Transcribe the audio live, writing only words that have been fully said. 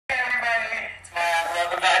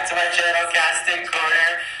to my channel, Casting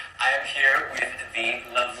Corner. I am here with the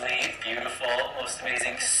lovely, beautiful, most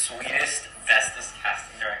amazing, sweetest, bestest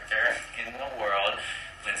casting director in the world,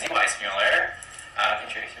 Lindsay Weissmuller.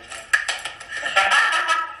 Introduce yourself.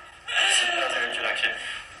 That's her introduction.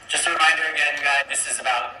 Just a reminder again, you guys, this is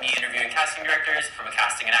about me interviewing casting directors from a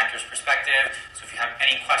casting and actors perspective. So if you have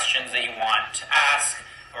any questions that you want to ask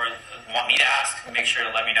or want me to ask, make sure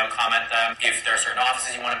to let me know, comment them. If there are certain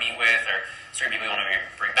offices you want to meet with or certain people you want to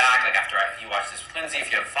bring back, like after you watch this with Lindsay,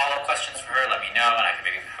 if you have follow-up questions for her, let me know, and I can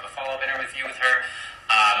maybe have a follow-up interview with her.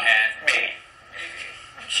 And maybe.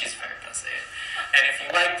 She's very busy. And if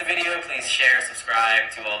you like the video, please share,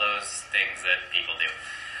 subscribe, do all those things that people do.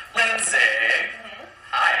 Lindsay!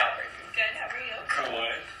 Hi, how are you? Good, how are you?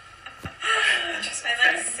 Good. I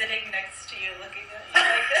like sitting next to you looking at you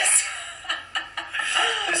like this.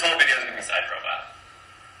 This whole video is going to be side profile.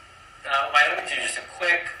 Why don't we do just a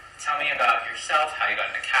quick, tell me about yourself, how you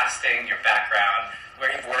got into casting, your background,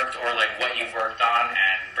 where you've worked or like what you've worked on,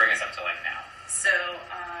 and bring us up to like now. So,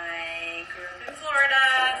 I grew up in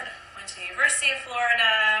Florida, went to the University of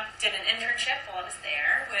Florida, did an internship while I was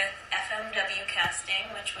there with FMW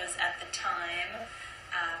Casting, which was at the time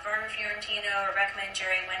Vernon Fiorentino, Rebecca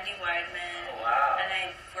Mangieri, Wendy Weidman. Oh, wow. And I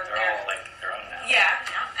worked They're there. all like their own now. Yeah,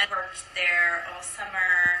 I worked there all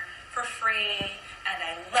summer for free, and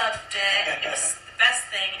I loved it. It was the best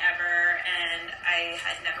thing ever, and I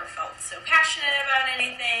had never felt so passionate about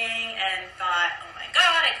anything, and thought, oh my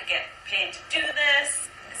god, I could get paid to do this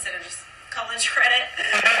instead of just college credit.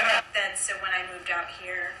 Then, so when I moved out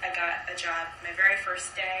here, I got a job my very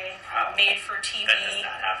first day, Wow. made for TV. That does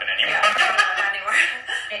not happen anymore. Yeah, no, not anymore.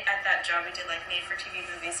 At that job, I did like made-for-TV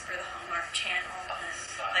movies for the Hallmark Channel,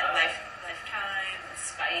 and like Lifetime, and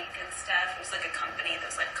Spike, and stuff. It was like a company that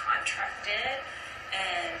was like contracted,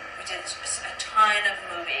 and we did just a ton of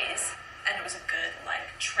movies, and it was a good like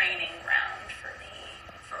training ground for me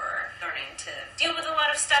for learning to deal with a lot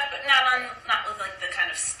of stuff, but not with like the kind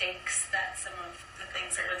of stakes that some of the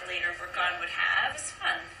things that would later work on would have. It was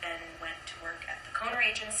fun. Then went to work at the Coner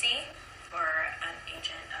Agency for an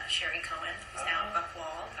agent, Sherry Cohen, who's now at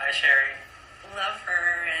Buckwald. Hi, Sherry. Love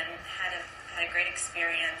her, and had a great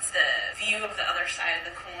experience. The view of the other side of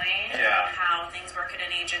the coin, Yeah. how things work at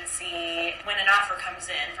an agency, when an offer comes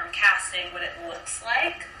in from casting, what it looks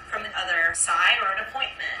like from the other side, or an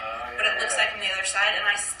appointment, what it looks like from the other side. And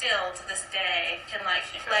I still, to this day, can like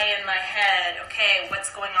play in my head, okay,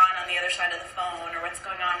 what's going on the other side of the phone, or what's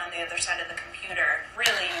going on the other side of the computer.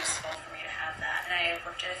 Really useful for me to have that. And I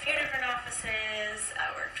worked at a few different offices.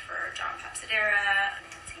 I worked for John Papsadera,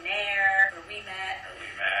 Nancy Nair, where we met.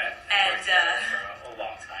 And for a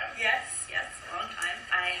long time. Yes, a long time.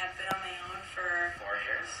 I have been on my own for 4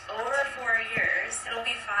 years. over 4 years. It'll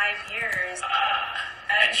be 5 years.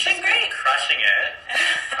 And It's she's been great. crushing it.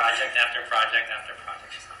 Project after project after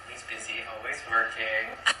project. She's always busy, always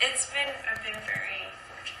working. I've been very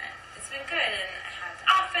fortunate. It's been good, and I have an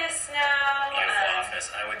office now. Beautiful office.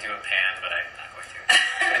 I would do a pan, but I'm not going to.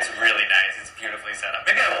 It's really nice. It's beautifully set up.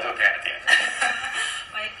 Maybe I will do a pan at the end.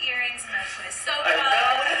 My earrings match my sofa. I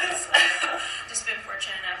know. Just been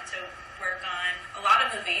fortunate enough to work on a lot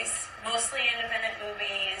of movies, mostly independent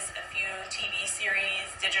movies, a few TV series,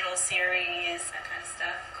 digital series, that kind of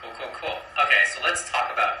stuff. Cool. Okay, so let's talk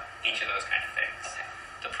about each of those kind of things. Okay.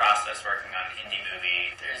 The process working on an indie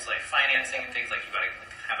movie. There's like financing and things, like you gotta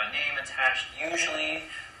have a name attached. Usually,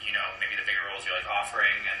 you know, maybe the bigger roles you're like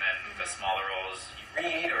offering, and then the smaller roles you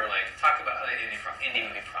read, or like talk about the indie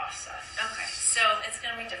movie process. Okay, so it's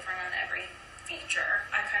going to be different on every feature.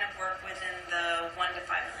 I kind of work within the $1 to $5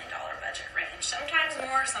 million budget range. Sometimes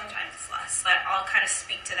more, sometimes less. But I'll kind of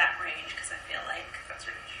speak to that range because I feel like That's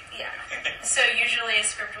range. yeah. So usually a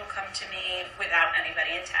script will come to me without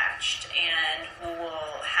anybody attached, and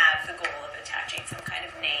we'll have the goal of attaching some kind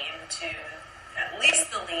of name to at least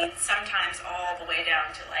the lead, sometimes all the way down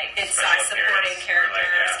to like Special supporting appearance,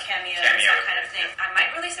 characters, or cameos, cameo that kind of thing. appearance. I might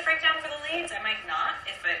release a breakdown for the leads, I might not,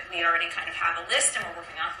 if we already kind of have a list and we're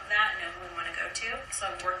working off of that and know who we want to go to. So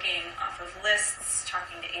I'm working off of lists,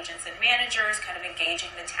 talking to agents and managers, kind of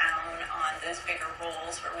engaging the town on those bigger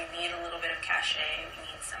roles where we need a little bit of cachet,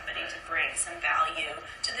 we need somebody to bring some value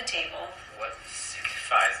to the table. What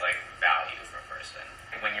signifies like value for a person?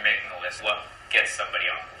 When you're making a list, what gets somebody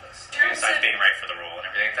on the list? Besides being right for the role and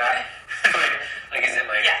everything like that? like is it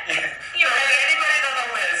like... Yeah. You know, anybody's on the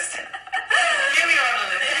list. You're on the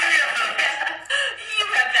list. You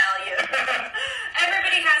have value.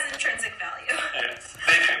 Everybody has intrinsic value. Yes,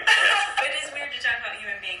 they do. Yeah. It is weird to talk about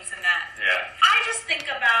human beings in that. Yeah. I just think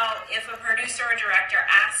about if a producer or director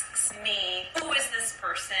asks me, who is this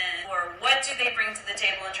person, or what do they bring to the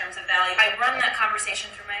table in terms of value, I run that conversation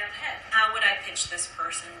through my own head. How would I pitch this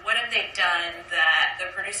person? What have they done that the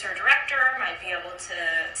producer or director might be able to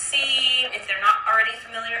see if they're not already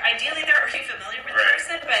familiar? Ideally, they're already familiar with the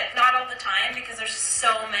person, but not all the time, because there's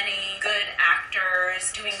so many good actors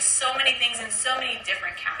doing so many things in so many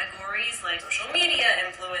different categories, like social media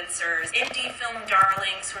influencers, indie film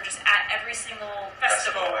darlings who are just at every single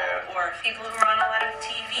festival, or people who are on a lot of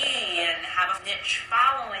TV and have a niche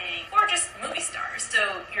following, or just movie stars.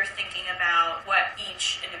 So you're thinking about what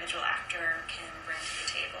each individual actor can bring to the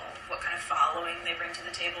table, what kind of following they bring to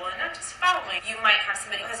the table, and not just following. You might have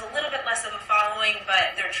somebody who has a little bit less of a following,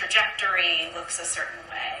 but their trajectory looks a certain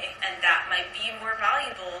way, and that might be more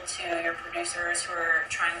valuable to your producers who are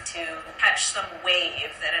trying to catch some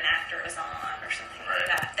wave that an actor is on or something like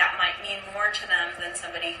that. That might mean more to them than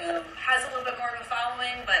somebody who has a little bit more of a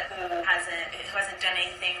following, but who hasn't done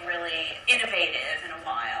anything really innovative in a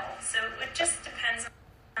while. So it just depends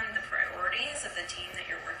on the priorities of the team that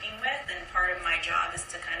you're working with, and part of my job is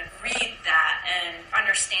to kind of read that and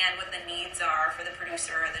understand what the needs are for the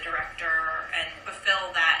producer or the director, and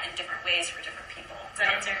fulfill that in different ways for different people. Does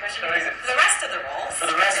that answer your question? For the rest of the roles. For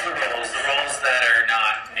the rest of the roles that are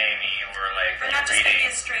not namey or like I'm not just going to be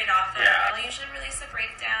a straight offer. Yeah. I'll usually release a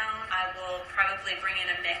breakdown. I will probably bring in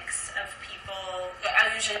a mix of people.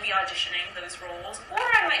 I'll usually be auditioning those roles, or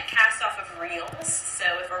I might cast off of reels. So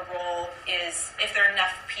if there are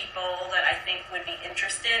enough people that I think would be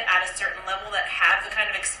interested at a certain level that have the kind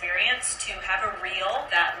of experience to have a reel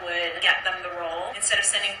that would get them the role, instead of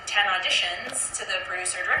sending 10 auditions to the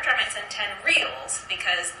producer or director, I might send 10 reels,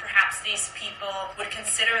 because perhaps these people would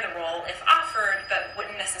consider the role if offered, but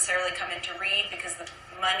wouldn't necessarily come in to read because the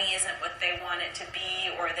money isn't what they want it to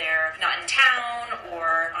be, or they're not in town,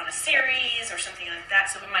 or on a series, or something like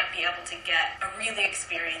that. So we might be able to get a really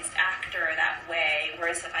experienced actor that way,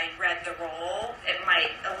 whereas if I read the role, it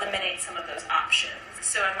might eliminate some of those options.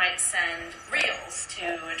 So I might send reels to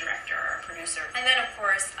a director or a producer. And then, of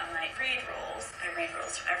course, I might read roles. I read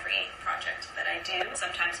roles for every project that I do,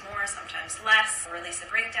 sometimes more, sometimes less. I'll release a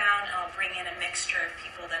breakdown, and I'll bring in a mixture of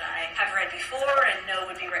people that I have read before and know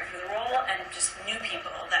would be right for the role, and just new people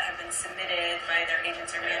that have been submitted by their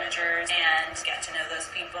agents or managers, and get to know those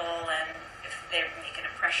people. And if they make an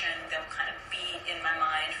impression, they'll kind of be in my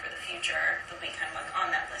mind for the future. They'll be kind of like on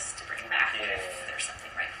that list to bring back if there's something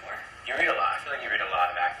right for. You read a lot. I feel like you read a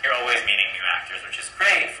lot of actors. You're always meeting new actors, which is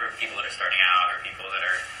great for people that are starting out, or people that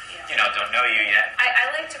are, don't know you yet.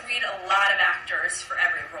 I like to read a lot of actors for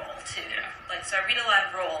every role, too. Yeah. So I read a lot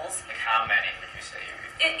of roles. Like how many would you say you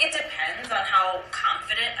read? It depends on how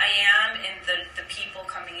confident I am in the people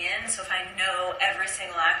coming in. So if I know every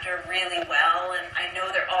single actor really well, and I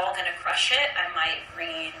know they're all going to crush it, I might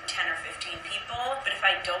read 10 or 15 people. But if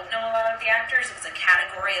I don't know a lot of the actors, if it's a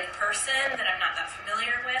category of person that I'm not that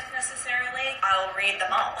familiar with necessarily, I'll read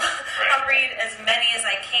them all. Right. I'll read as many as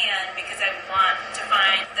I can, because I want to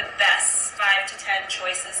find the best 5 to 10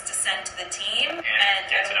 choices to send to the team. And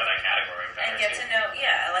get to know that category better. And get to know,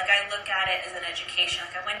 I look at it as an education.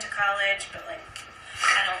 Like, I went to college, but I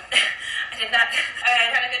had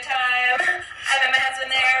a good time. I met my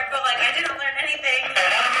husband there, but I didn't learn anything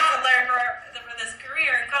to learn for this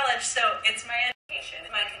career in college. So it's my education,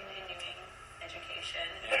 my continuing education,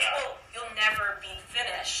 which you'll never be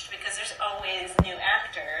finished, because there's always new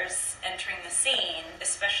actors entering the scene,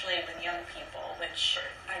 especially with young people, which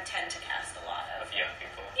I tend to cast a lot of. With young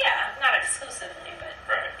people. Yeah, not exclusively, but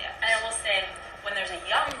yeah. And I will say, when there's a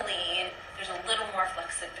young lead, there's a little more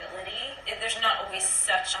flexibility. There's not always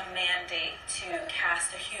such a mandate to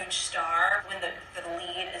cast a huge star when the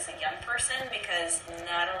lead is a young person, because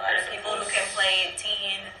not a lot of people who can play a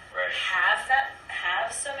teen have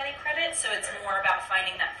so many credits. So it's more about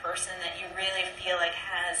finding that person that you really feel like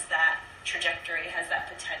has that trajectory, has that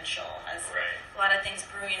potential, has a lot of things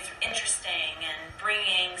brewing through interesting, and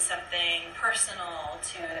bringing something personal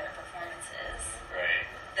to their performances. Right.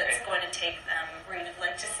 That's going to take them where you'd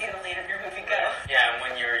like to see the lead of your movie go. Yeah, and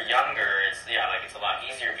when you're younger, it's a lot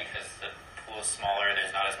easier, because the pool is smaller,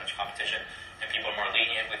 there's not as much competition, and people are more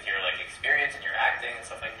lenient with your experience and your acting and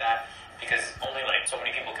stuff like that, because only so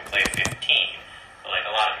many people can play 15, but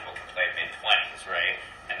a lot of people can play mid-20s, right?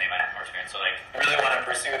 And they might have more experience. So you really want to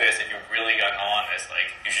pursue this, if you're really gung ho on this,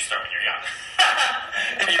 you should start when you're young.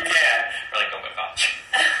 If you can, or don't go to college.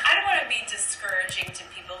 I don't want to be discouraging to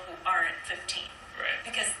people who aren't 15. Right.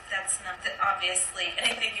 Because that's not obviously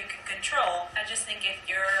anything you can control. I just think if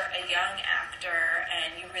you're a young actor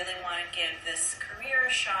and you really want to give this career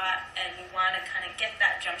a shot, and you want to kind of get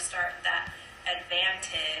that jump start, that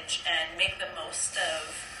advantage, and make the most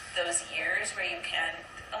of those years where you can,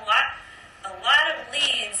 a lot a lot of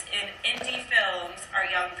leads in indie films are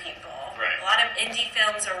young people. Right. A lot of indie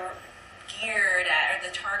films are geared at, or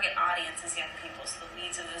the target audience is young people, so the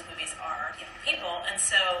leads of those movies are young people. And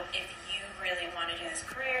so if you really want to do this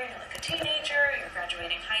career, you're like a teenager, you're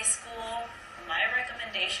graduating high school, my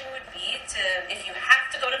recommendation would be to, if you have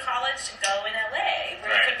to go to college, to go in LA,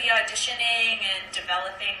 where you could be auditioning and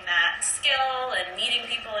developing that skill and meeting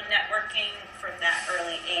people and networking from that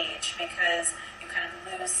early age, because you kind of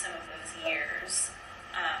lose some of those years,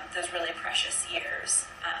 those really precious years,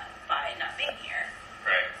 by not being here.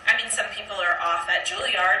 Right. I mean, some people are off at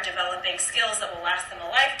Juilliard developing skills that will last them a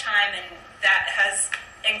lifetime, and that has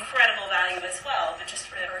incredible value as well. But just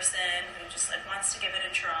for the person who just like wants to give it a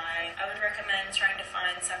try, I would recommend trying to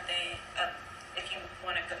find something. If you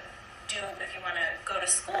want to go to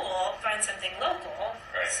school, find something local,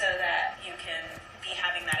 so that you can be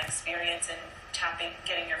having that experience and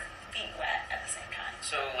getting your feet wet at the same time.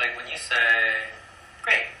 So, like, when you say,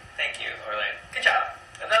 "Great, thank you," or like, "Good job,"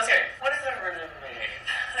 that was great. What does that really mean?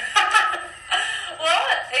 Well,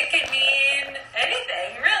 it can mean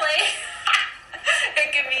anything, really.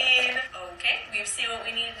 It can mean, okay, we've seen what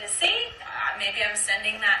we needed to see. Maybe I'm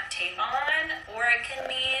sending that tape on. Or it can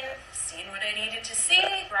mean seeing what I needed to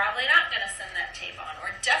see. Probably not going to send that tape on.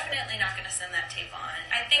 Or definitely not going to send that tape on.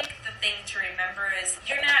 I think the thing to remember is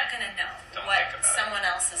you're not going to know what someone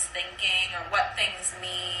else is thinking or what things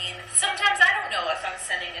mean. Sometimes I don't know if I'm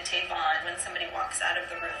sending a tape on when somebody walks out of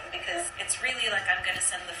the room, because it's really like I'm going to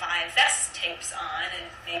send the 5 best tapes on, and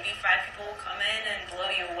maybe 5 people will come in and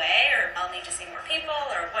blow you away, or I'll need to see more people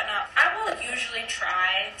or whatnot. I will usually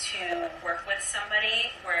try to work with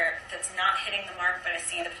somebody where that's not hitting the mark, but I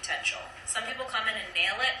see the potential. Some people come in and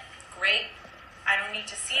nail it, great. I don't need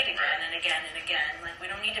to see it again and again and again. Like, we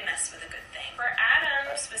don't need to mess with a good thing. For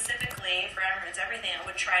Adam, specifically, for Adam It's Everything, I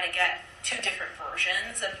would try to get 2 different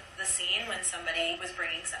versions of the scene when somebody was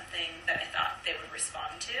bringing something that I thought they would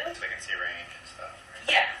respond to. So they can see range and stuff.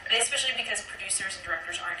 Right? Yeah, especially because producers and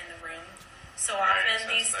directors aren't in the room. So often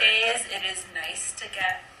these days, it is nice to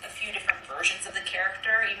get a few different versions of the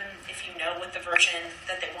character, even if you know what the version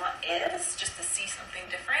that they want is, just to see something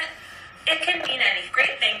different. It can mean anything.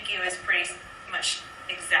 Great thank you is pretty much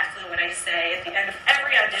exactly what I say at the end of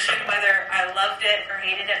every audition, whether I loved it or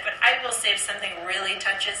hated it. But I will say if something really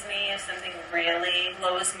touches me, if something really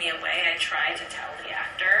blows me away, I try to tell the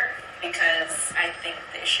actor, because I think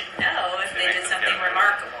they should know if they did something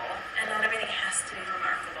remarkable. And not everything has to be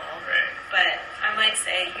remarkable. Right. But I might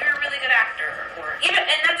say, you're a really good actor, or even,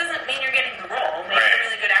 and that doesn't mean you're getting the role. Maybe you're a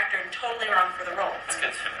really good actor and totally wrong for the role. That's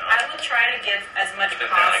good to know. I will try to give as much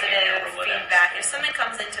positive feedback. If something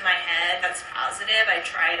comes into my head that's positive, I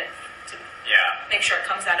try to make sure it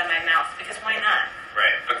comes out of my mouth, because why not?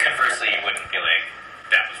 Right. But conversely, you wouldn't be like,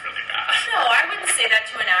 that was really bad. No, I wouldn't say that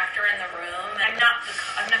to an actor in the room. I'm not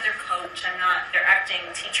their coach. I'm not their acting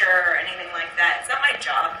teacher or anything like that. It's not my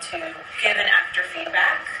job to give an actor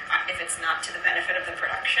feedback if it's not to the benefit of the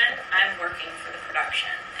production. I'm working for the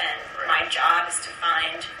production, and my job is to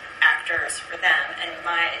find actors for them, and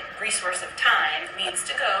my resource of time needs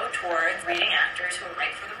to go towards reading actors who are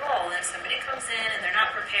right for the role. And if somebody comes in and they're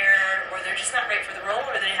not prepared, or they're just not right for the role,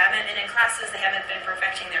 or they haven't been in classes, they haven't been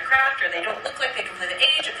perfecting their craft, or they don't look like they can play the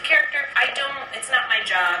age of the character, it's not my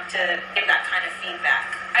job to give that kind of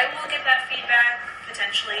feedback. I will give that feedback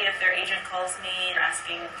potentially if their agent calls me or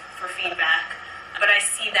asking for feedback. But I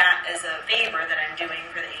see that as a favor that I'm doing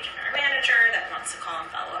for the agent or manager that wants to call and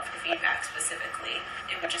follow up for feedback specifically.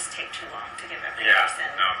 It would just take too long to give every person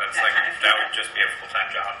that would just be a full-time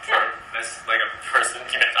job. That's like a person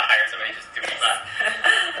you have to hire somebody just to do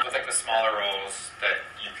that. With like the smaller roles that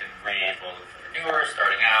you can read, well, if you're newer,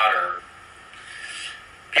 starting out, or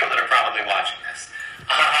people that are probably watching this.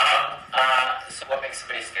 So what makes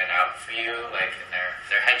somebody stand out for you? Like in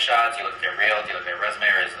their headshots, you look at their reel, do you look at their resume,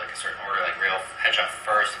 or is it like a certain order, like real headshot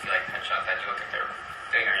first? If you like headshot, then you look at their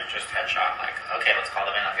thing, or you just headshot, like, okay, let's call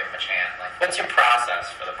them in, I'll give them a chance. Like, what's your process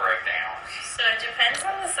for the breakdown? So it depends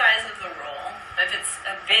on the size of the role. If it's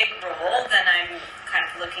a big role, then I'm kind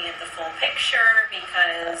of looking at the full picture,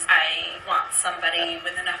 because I want somebody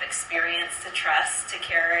with enough experience to trust to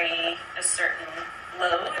carry a certain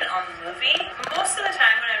load on the movie. Most of the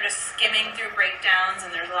time when I'm just skimming through breakdowns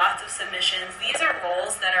and there's lots of submissions, these are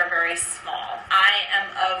roles that are very small. I am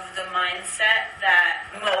of the mindset that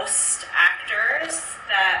most actors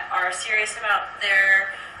that are serious about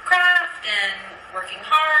their craft and working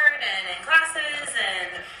hard and in classes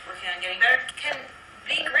and working on getting better can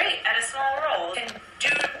be great at a small role, can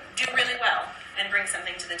do really well and bring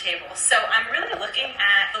something to the table. So I'm really looking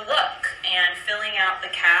at the look and filling out the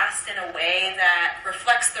cast in a way that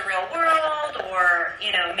reflects the the real world, or,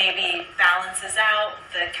 you know, maybe balances out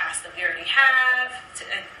the cast that we already have,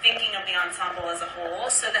 thinking of the ensemble as a whole.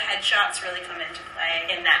 So the headshots really come into play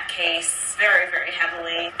in that case very, very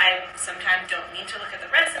heavily. I sometimes don't need to look at the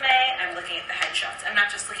resume. I'm looking at the headshots. I'm not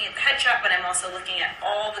just looking at the headshot, but I'm also looking at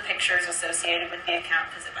all the pictures associated with the account,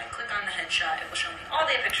 because if I click on the headshot, it will show me all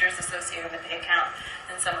the pictures associated with the account,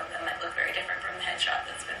 and some of them might look very different from the headshot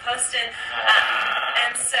that's been posted.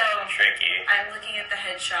 And so Tricky. I'm looking at the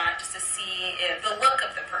headshot just to see if the look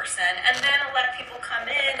of the person, and then I'll let people come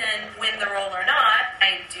in and win the role or not.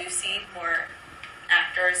 I do see more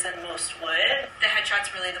actors than most would. The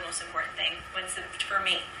headshot's really the most important thing for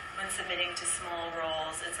me. When submitting to small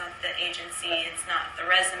roles, it's not the agency, it's not the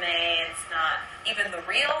resume, it's not even the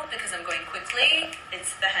reel, because I'm going quickly.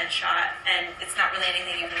 It's the headshot, and it's not really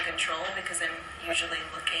anything you can control, because I'm usually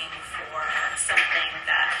looking for something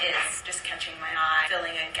that is just catching my eye,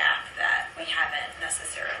 filling a gap that we haven't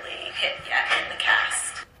necessarily hit yet in the cast.